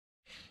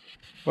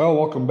Well,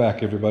 welcome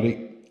back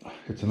everybody.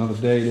 It's another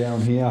day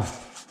down here.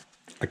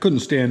 I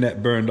couldn't stand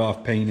that burned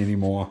off paint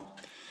anymore.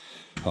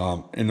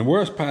 And the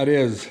worst part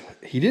is,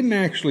 he didn't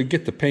actually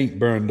get the paint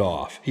burned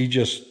off. He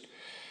just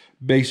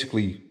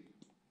basically,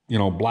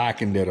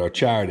 blackened it or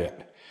charred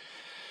it.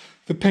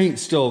 The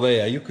paint's still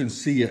there. You can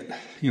see it,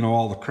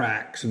 all the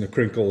cracks and the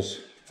crinkles.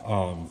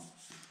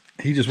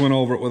 He just went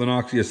over it with an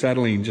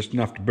oxyacetylene just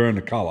enough to burn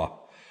the color,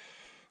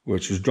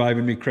 which was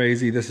driving me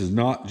crazy. This is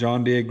not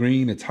John Deere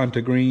green, it's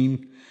Hunter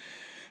green.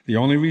 The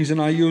only reason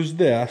I used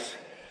this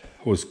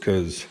was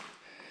because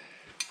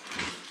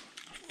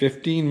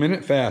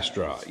 15-minute fast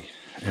dry,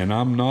 and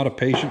I'm not a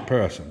patient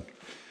person,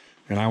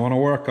 and I want to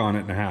work on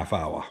it in a half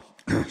hour.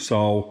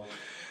 So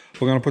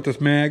we're going to put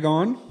this mag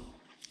on.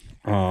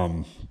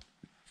 I'll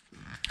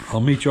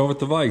meet you over at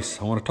the vise.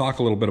 I want to talk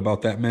a little bit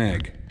about that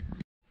mag.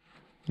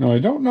 Now, I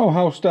don't know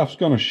how stuff's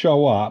going to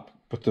show up,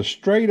 but the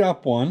straight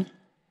up one,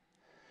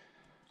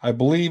 I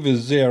believe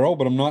is 0,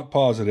 but I'm not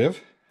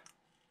positive.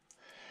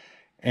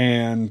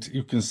 And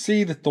you can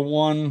see that the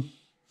one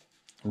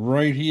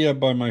right here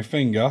by my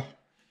finger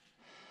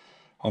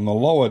on the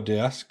lower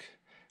disc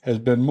has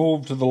been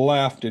moved to the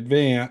left,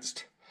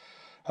 advanced,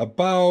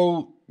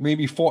 about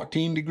maybe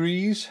 14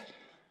 degrees.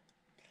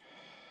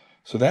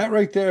 So that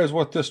right there is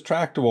what this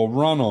tractor will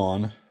run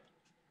on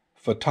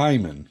for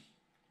timing,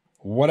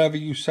 whatever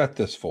you set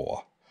this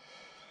for.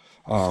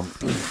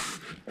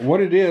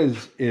 What it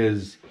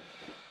is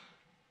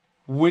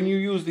when you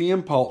use the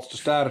impulse to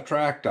start a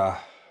tractor,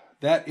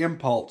 that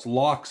impulse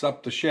locks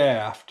up the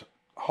shaft,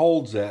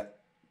 holds it,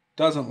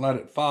 doesn't let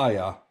it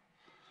fire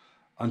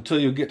until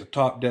you get to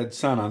top dead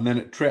center, and then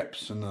it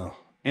trips, and the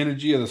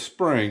energy of the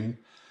spring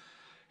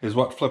is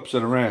what flips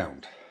it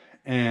around.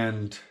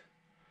 And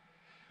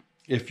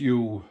if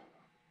you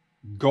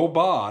go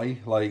by,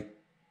 like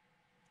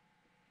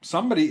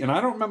somebody, and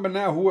I don't remember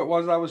now who it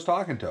was I was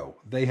talking to,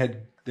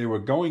 they were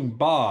going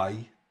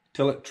by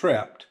till it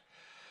tripped,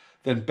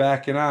 then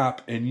backing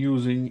up and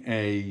using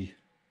a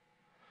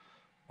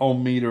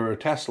ohm meter or a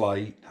test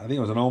light. I think it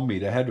was an ohm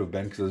meter, it had to have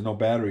been, because there's no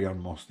battery on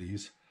most of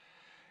these.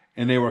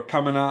 And they were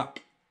coming up,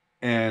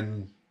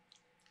 and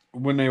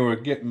when they were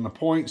getting the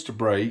points to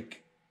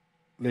break,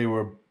 they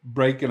were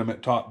breaking them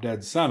at top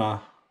dead center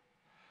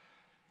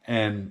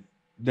and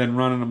then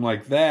running them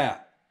like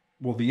that.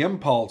 Well, the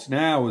impulse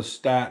now is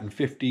starting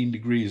 15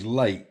 degrees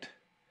late,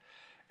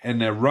 and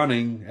they're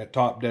running at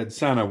top dead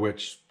center,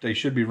 which they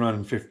should be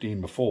running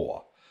 15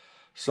 before.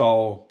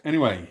 So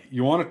anyway,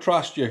 you want to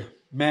trust your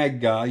mag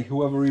guy,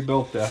 whoever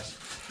rebuilt this.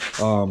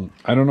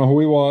 I don't know who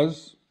he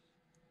was,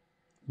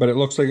 but it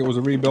looks like it was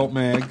a rebuilt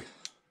mag.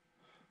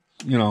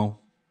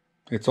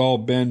 It's all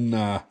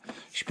been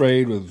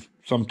sprayed with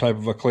some type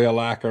of a clear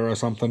lacquer or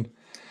something.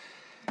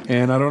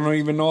 And I don't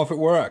even know if it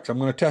works. I'm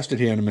going to test it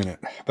here in a minute,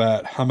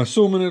 but I'm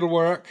assuming it'll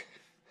work.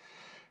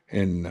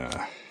 And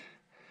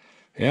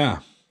yeah,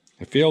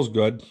 it feels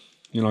good.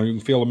 You can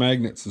feel the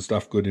magnets and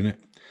stuff good in it.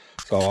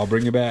 So I'll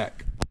bring you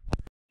back.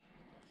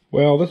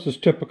 Well, this is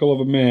typical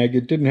of a mag.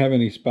 It didn't have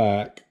any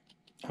spark.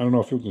 I don't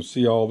know if you can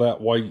see all that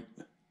white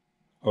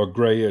or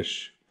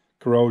grayish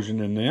corrosion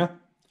in there.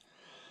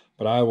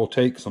 But I will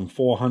take some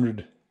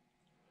 400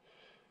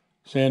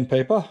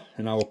 sandpaper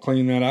and I will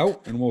clean that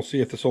out, and we'll see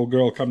if this old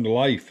girl will come to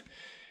life.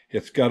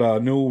 It's got a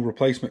new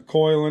replacement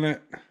coil in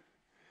it,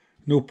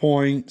 new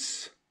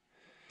points.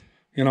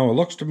 It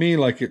looks to me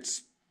like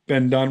it's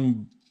been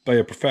done by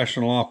a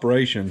professional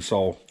operation,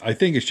 so I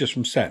think it's just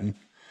from setting.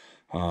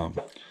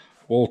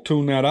 We'll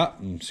tune that up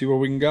and see where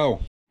we can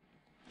go.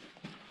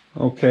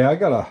 Okay,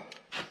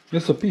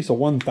 this is a piece of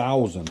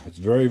 1000. It's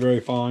very, very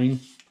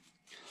fine.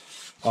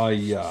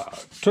 I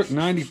took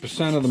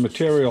 90% of the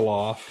material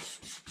off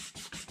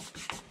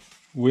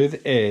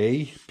with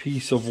a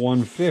piece of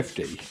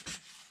 150.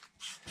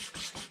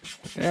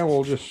 And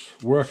we'll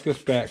just work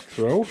this back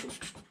through.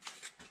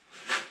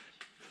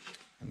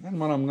 And then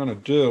what I'm going to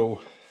do,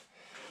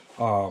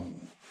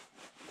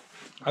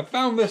 I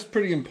found this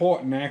pretty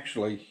important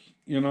actually,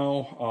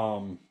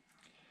 and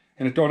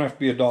it don't have to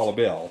be a dollar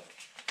bill,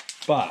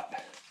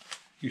 but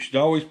you should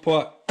always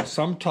put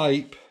some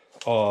type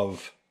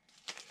of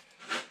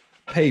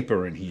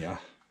paper in here.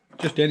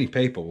 Just any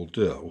paper will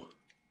do.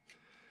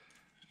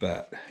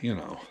 But,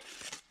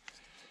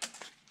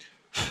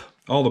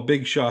 all the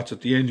big shots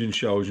at the engine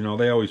shows,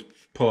 they always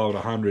pull out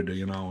 100,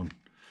 and run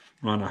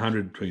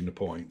 100 between the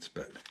points.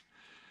 But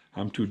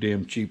I'm too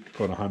damn cheap to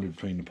put 100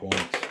 between the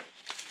points.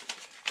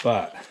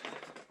 But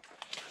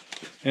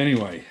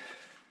anyway,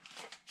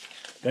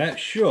 that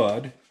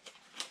should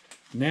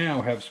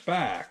now have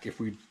spark if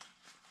we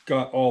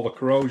got all the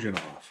corrosion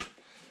off.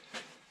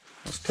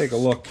 Let's take a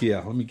look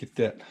here. Let me get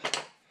that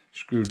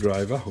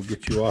screwdriver. We'll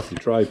get you off your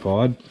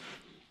tripod.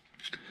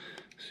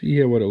 See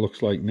here what it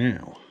looks like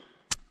now.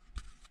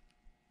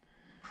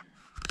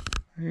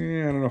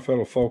 Yeah, I don't know if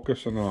that'll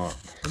focus or not.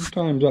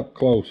 Sometimes up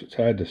close it's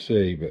hard to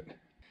see, but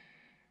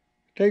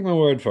take my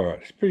word for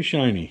it. It's pretty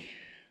shiny.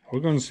 We're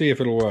going to see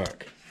if it'll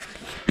work.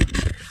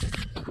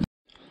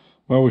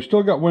 Well, we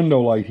still got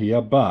window light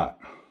here, but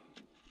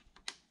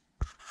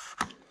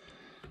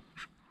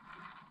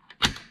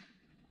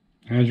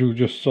as you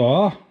just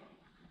saw,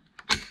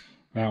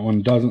 that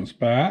one doesn't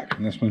spark,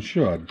 and this one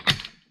should.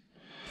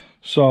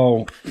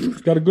 So,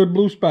 it's got a good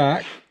blue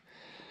spark,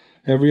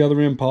 every other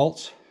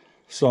impulse.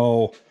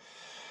 So,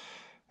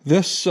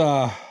 this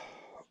one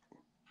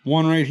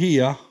right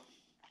here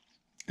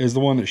is the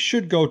one that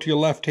should go to your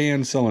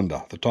left-hand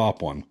cylinder, the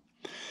top one.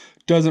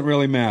 Doesn't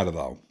really matter,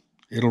 though.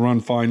 It'll run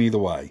fine either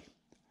way,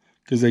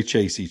 because they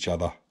chase each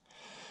other.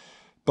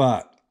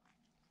 But,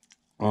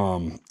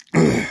 we'll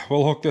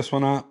hook this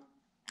one up,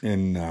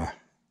 and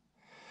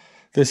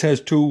this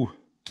has 2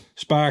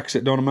 sparks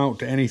that don't amount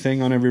to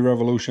anything on every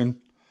revolution,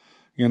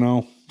 you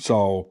know.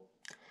 So,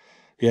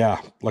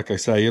 yeah, like I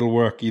say, it'll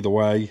work either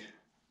way.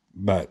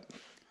 But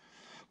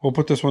we'll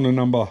put this one in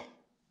number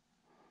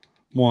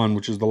 1,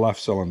 which is the left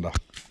cylinder.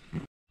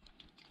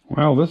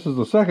 Well, this is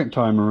the second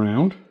time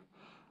around.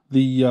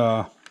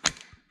 The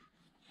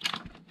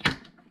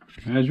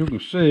as you can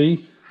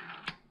see,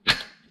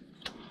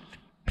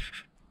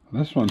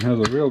 this one has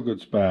a real good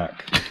spark.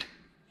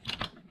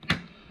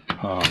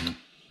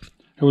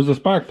 It was the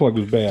spark plug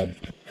was bad.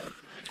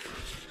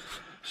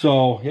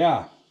 So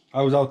yeah,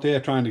 I was out there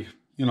trying to,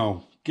 you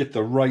know, get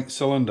the right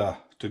cylinder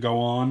to go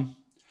on,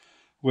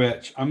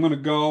 which I'm going to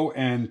go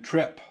and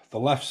trip the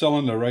left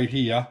cylinder right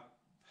here,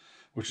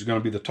 which is going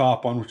to be the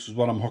top one, which is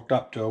what I'm hooked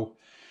up to.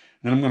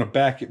 Then I'm going to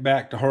back it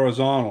back to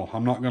horizontal.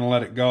 I'm not going to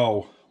let it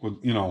go with,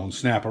 you know, and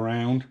snap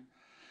around.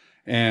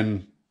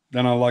 And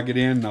then I'll lug it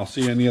in and I'll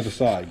see you on the other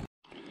side.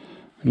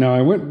 Now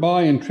I went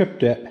by and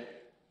tripped it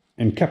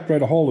and kept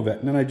right a hold of it,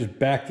 and then I just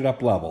backed it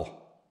up level.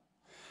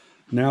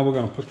 Now we're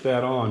going to put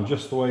that on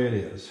just the way it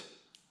is.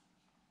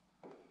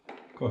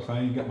 Of course, I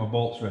ain't got my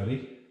bolts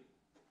ready.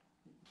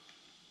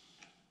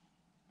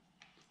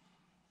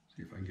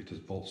 See if I can get this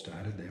bolt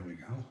started. There we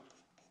go.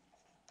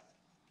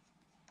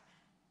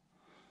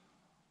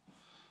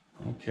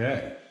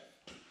 Okay.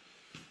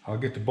 I'll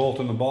get the bolt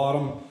in the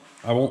bottom.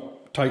 I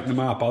won't tighten them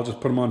up. I'll just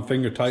put them on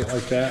finger tight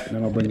like that, and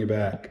then I'll bring you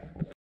back.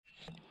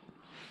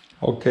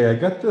 Okay, I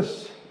got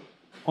this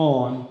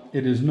on.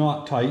 It is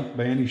not tight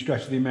by any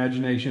stretch of the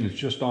imagination. It's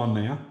just on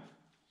there.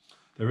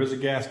 There is a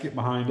gasket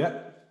behind it.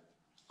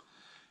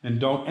 And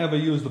don't ever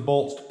use the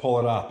bolts to pull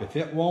it up. If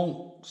it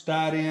won't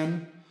start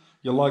in,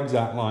 your lugs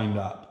aren't lined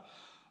up.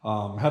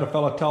 Had a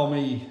fella tell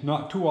me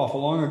not too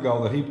awful long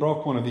ago that he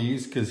broke one of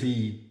these because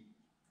he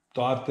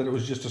thought that it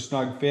was just a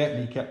snug fit,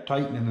 and he kept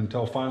tightening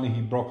until finally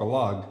he broke a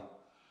lug.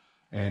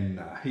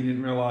 And he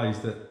didn't realize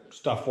that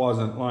stuff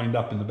wasn't lined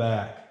up in the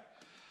back.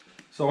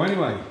 So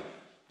anyway,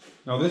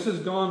 now this has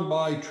gone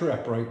by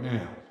trip right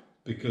now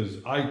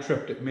because I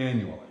tripped it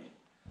manually.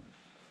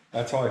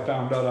 That's how I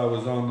found out I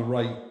was on the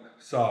right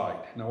side.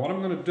 Now what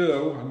I'm going to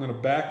do, I'm going to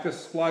back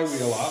this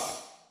flywheel up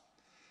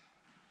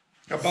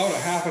about a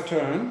half a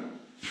turn.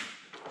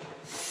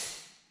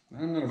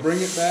 I'm going to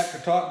bring it back to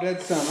top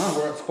dead center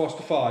where it's supposed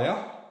to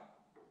fire.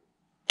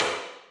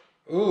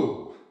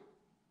 Ooh.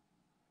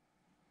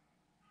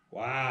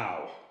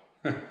 Wow.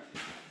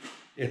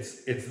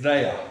 It's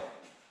there.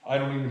 I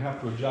don't even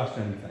have to adjust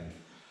anything.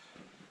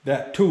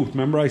 That tooth,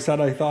 remember I said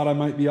I thought I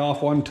might be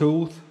off one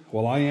tooth?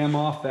 Well, I am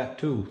off that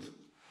tooth.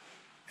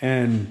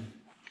 And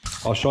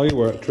I'll show you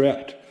where it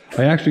tripped.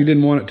 I actually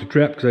didn't want it to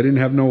trip because I didn't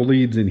have no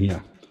leads in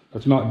here.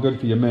 That's not good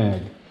for your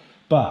mag.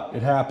 But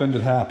it happened,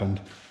 it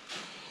happened.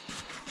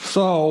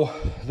 So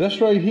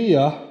this right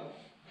here,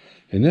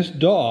 and this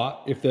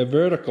dot, if they're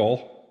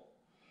vertical,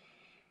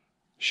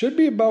 should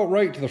be about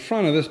right to the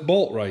front of this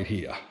bolt right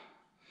here.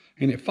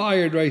 And it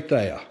fired right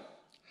there.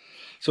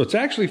 So it's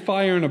actually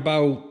firing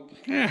about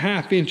a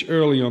half inch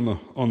early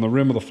on the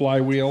rim of the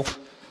flywheel.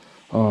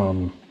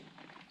 Down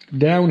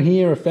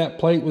here, if that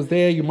plate was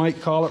there, you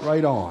might call it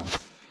right on.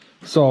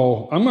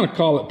 So I'm going to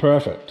call it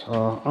perfect.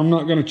 I'm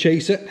not going to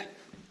chase it.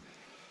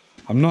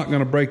 I'm not going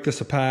to break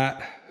this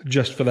apart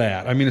just for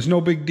that. I mean, it's no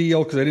big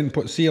deal because I didn't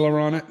put sealer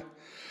on it.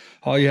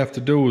 All you have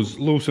to do is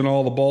loosen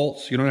all the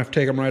bolts. You don't have to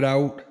take them right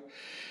out.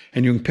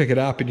 And you can pick it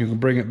up and you can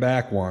bring it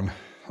back one.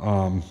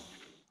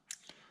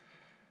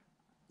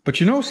 But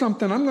you know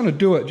something? I'm going to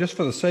do it just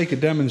for the sake of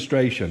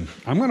demonstration.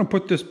 I'm going to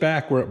put this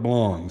back where it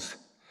belongs.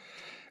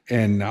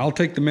 And I'll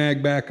take the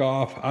mag back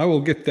off. I will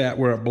get that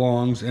where it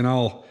belongs. And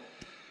I'll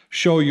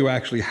show you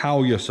actually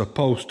how you're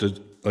supposed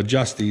to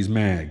adjust these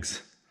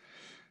mags.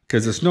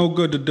 Because it's no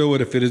good to do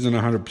it if it isn't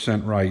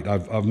 100% right.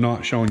 I've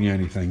not shown you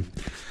anything.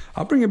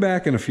 I'll bring it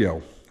back in a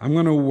few. I'm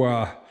going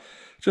to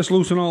just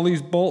loosen all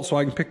these bolts so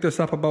I can pick this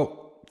up about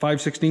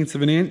 5/16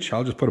 of an inch.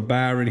 I'll just put a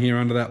bar in here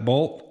under that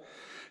bolt,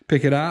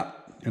 pick it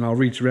up, and I'll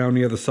reach around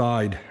the other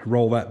side,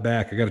 roll that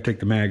back. I got to take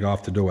the mag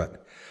off to do it.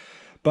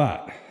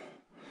 But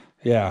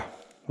yeah,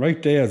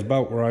 right there is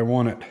about where I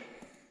want it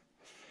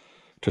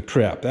to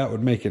trip. That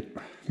would make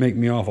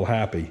me awful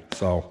happy.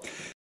 So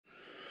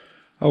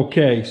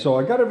okay, so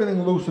I got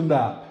everything loosened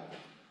up.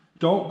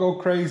 Don't go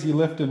crazy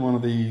lifting one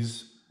of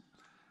these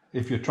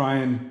if you're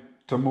trying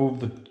to move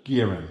the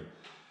gear in.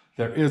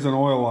 There is an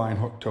oil line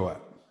hooked to it.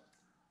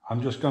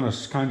 I'm just going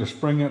to kind of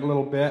spring it a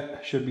little bit.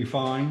 Should be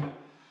fine.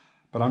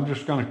 But I'm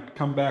just going to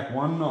come back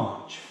one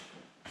notch.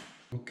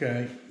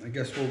 Okay, I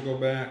guess we'll go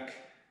back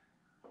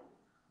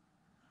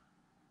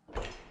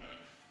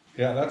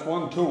Yeah, that's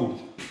one tooth.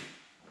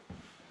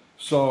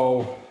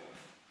 So,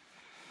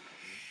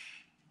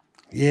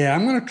 yeah,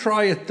 I'm gonna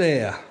try it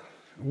there.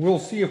 We'll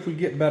see if we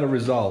get better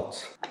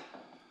results.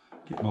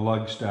 Get my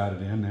lug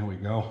started in, there we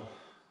go.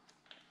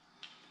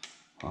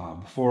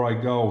 Before I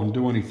go and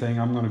do anything,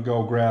 I'm gonna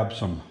go grab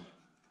some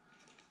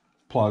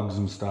plugs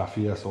and stuff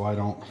here so I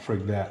don't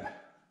frig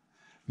that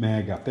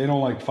mag up. They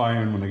don't like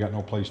firing when they got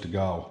no place to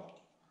go.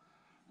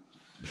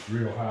 It's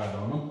real hard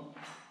on them.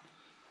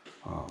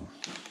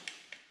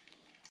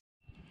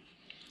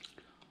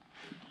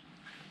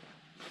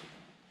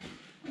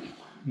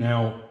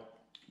 Now,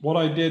 what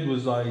I did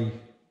was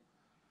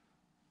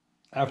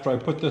after I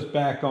put this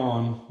back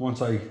on, once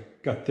I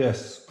got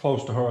this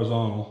close to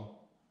horizontal,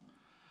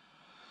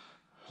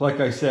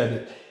 like I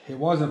said, it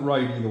wasn't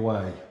right either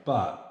way,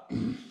 but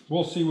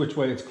we'll see which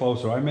way it's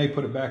closer. I may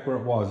put it back where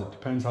it was. It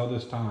depends how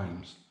this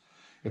times.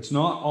 It's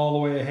not all the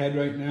way ahead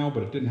right now,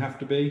 but it didn't have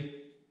to be.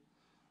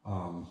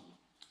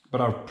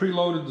 But I've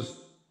preloaded the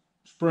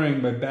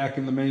spring by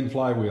backing the main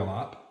flywheel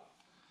up.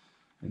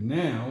 And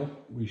now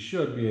we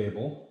should be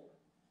able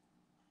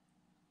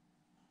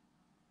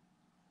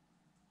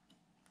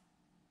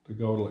to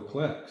go till it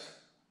clicks.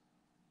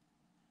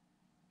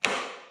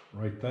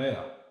 Right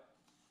there.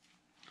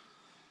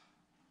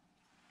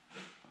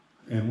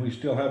 And we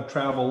still have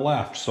travel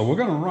left. So we're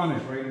gonna run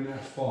it right in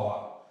that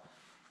spot.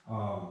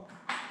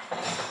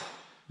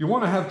 You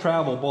wanna have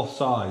travel both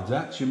sides.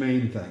 That's your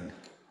main thing.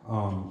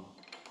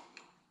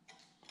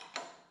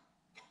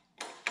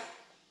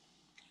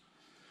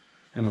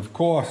 And of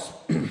course,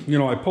 you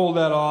know, I pulled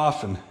that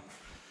off and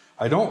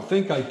I don't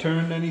think I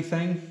turned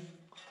anything,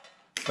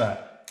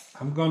 but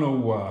I'm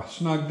gonna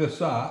snug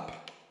this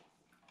up.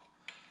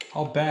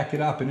 I'll back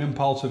it up and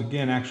impulse it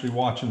again, actually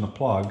watching the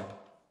plug.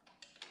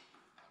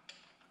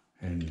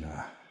 And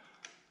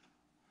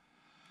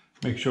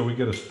make sure we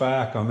get a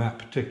spark on that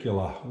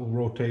particular. We'll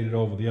rotate it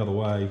over the other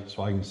way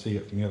so I can see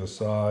it from the other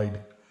side.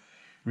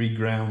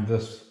 Reground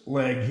this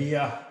leg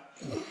here.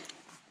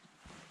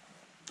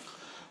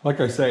 Like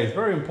I say, it's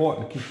very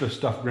important to keep this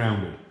stuff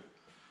grounded.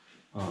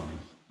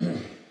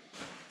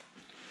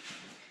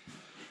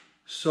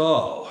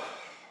 So,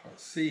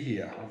 let's see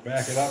here. I'll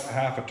back it up a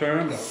half a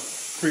turn to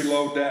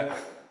preload that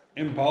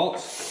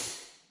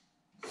impulse.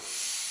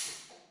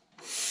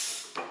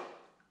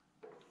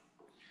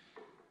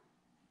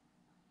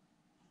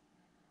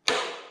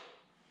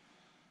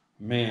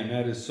 Man,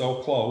 that is so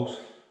close.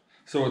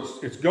 So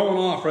it's going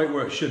off right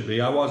where it should be.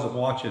 I wasn't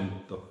watching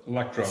the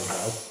electrode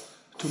though.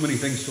 Too many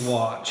things to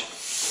watch.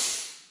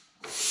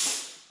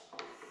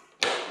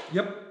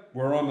 Yep,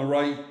 we're on the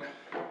right.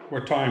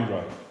 We're timed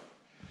right.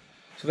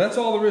 So that's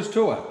all there is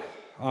to it.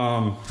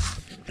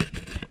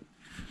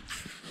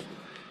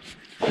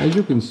 As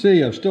you can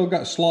see, I've still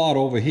got slot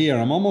over here.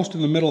 I'm almost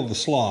in the middle of the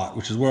slot,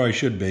 which is where I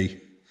should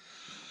be.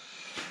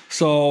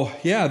 So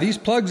yeah, these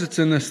plugs that's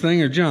in this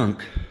thing are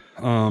junk.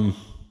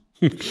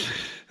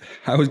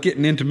 I was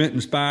getting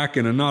intermittent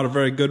sparking and not a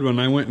very good one.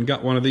 I went and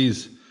got one of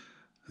these,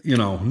 you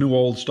know, new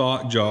old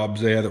stock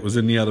jobs there that was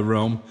in the other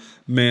room.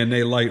 Man,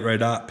 they light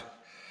right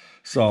up.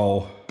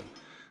 So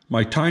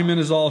my timing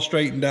is all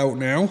straightened out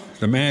now.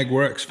 The mag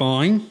works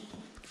fine.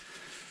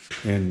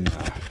 And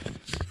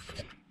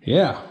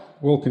yeah,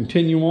 we'll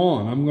continue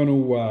on. I'm going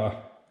to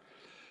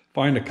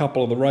find a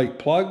couple of the right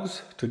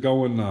plugs to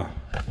go in the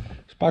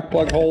spark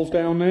plug holes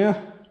down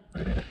there.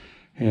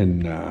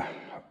 And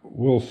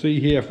we'll see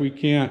here if we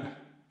can't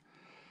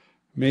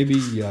maybe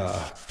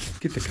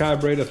get the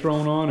carburetor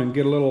thrown on and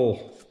get a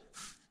little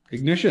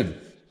ignition.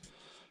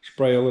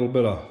 Spray a little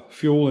bit of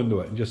fuel into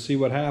it and just see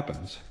what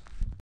happens.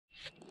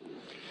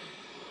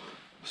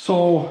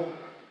 So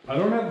I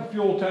don't have the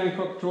fuel tank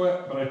hooked to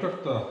it, but I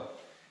took the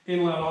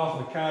inlet off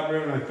of the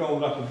carburetor and I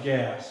filled it up with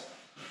gas.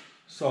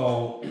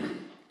 So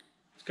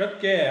it's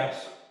got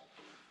gas.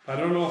 I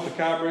don't know if the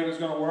carburetor is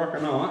going to work or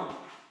not.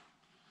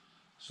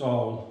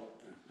 So,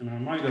 and I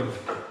might have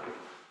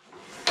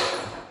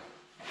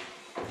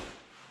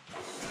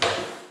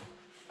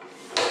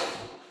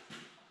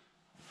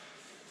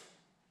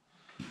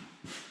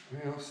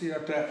I'll see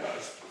what that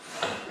does.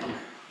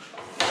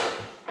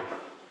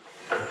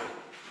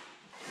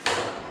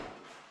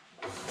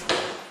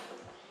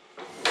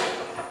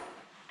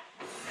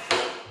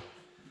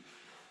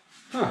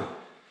 Huh.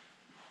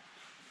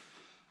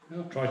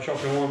 I'll try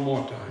choking one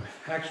more time.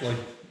 Actually,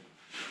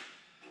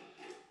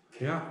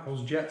 yeah,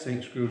 those jets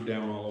ain't screwed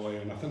down all the way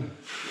or nothing.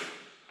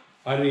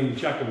 I didn't even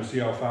check them to see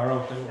how far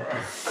out they were.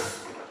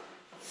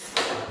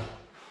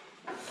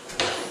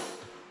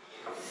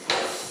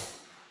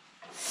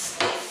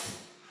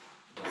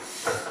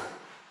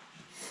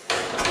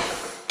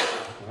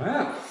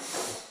 Wow.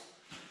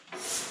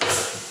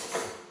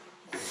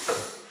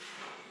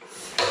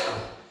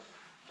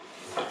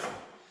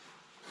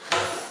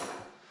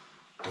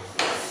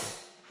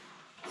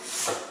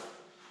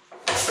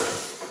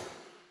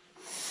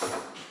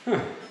 Huh.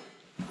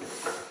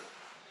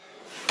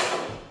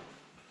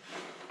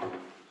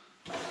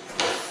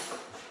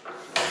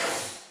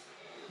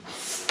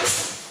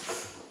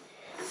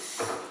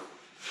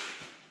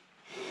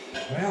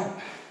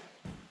 Well,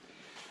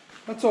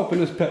 Let's open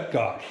this pit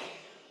guard.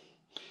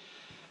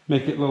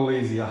 Make it a little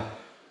easier.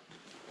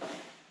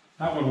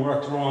 That one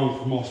works wrong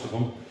for most of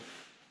them.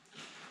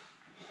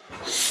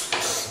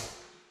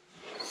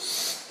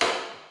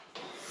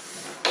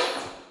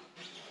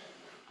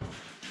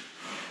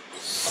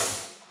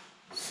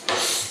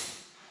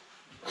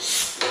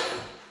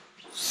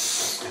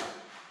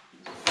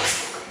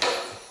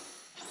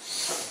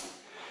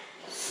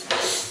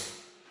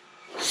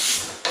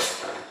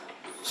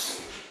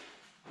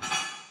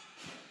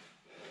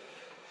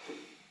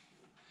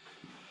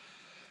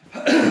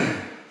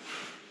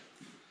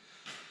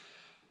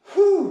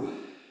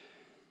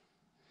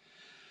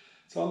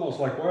 It's almost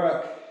like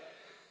work.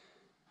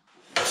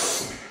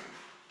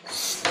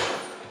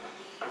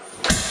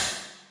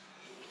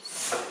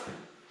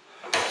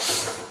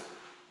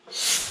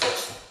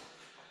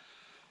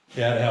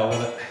 Yeah, to hell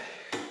with it.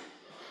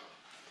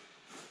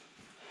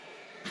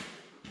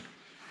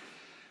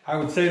 I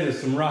would say there's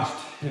some rust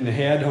in the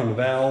head on the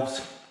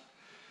valves,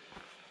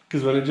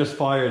 because when it just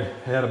fired,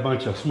 I had a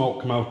bunch of smoke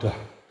come out the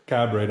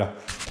carburetor.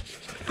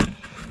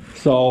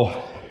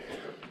 So,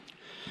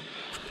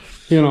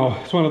 you know,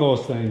 it's one of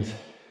those things.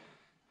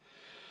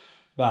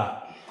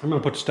 But I'm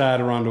gonna put the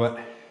starter onto it,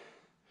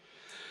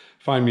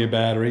 find me a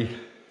battery.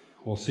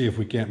 We'll see if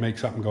we can't make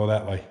something go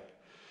that way.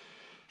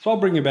 So I'll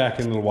bring you back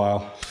in a little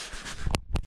while.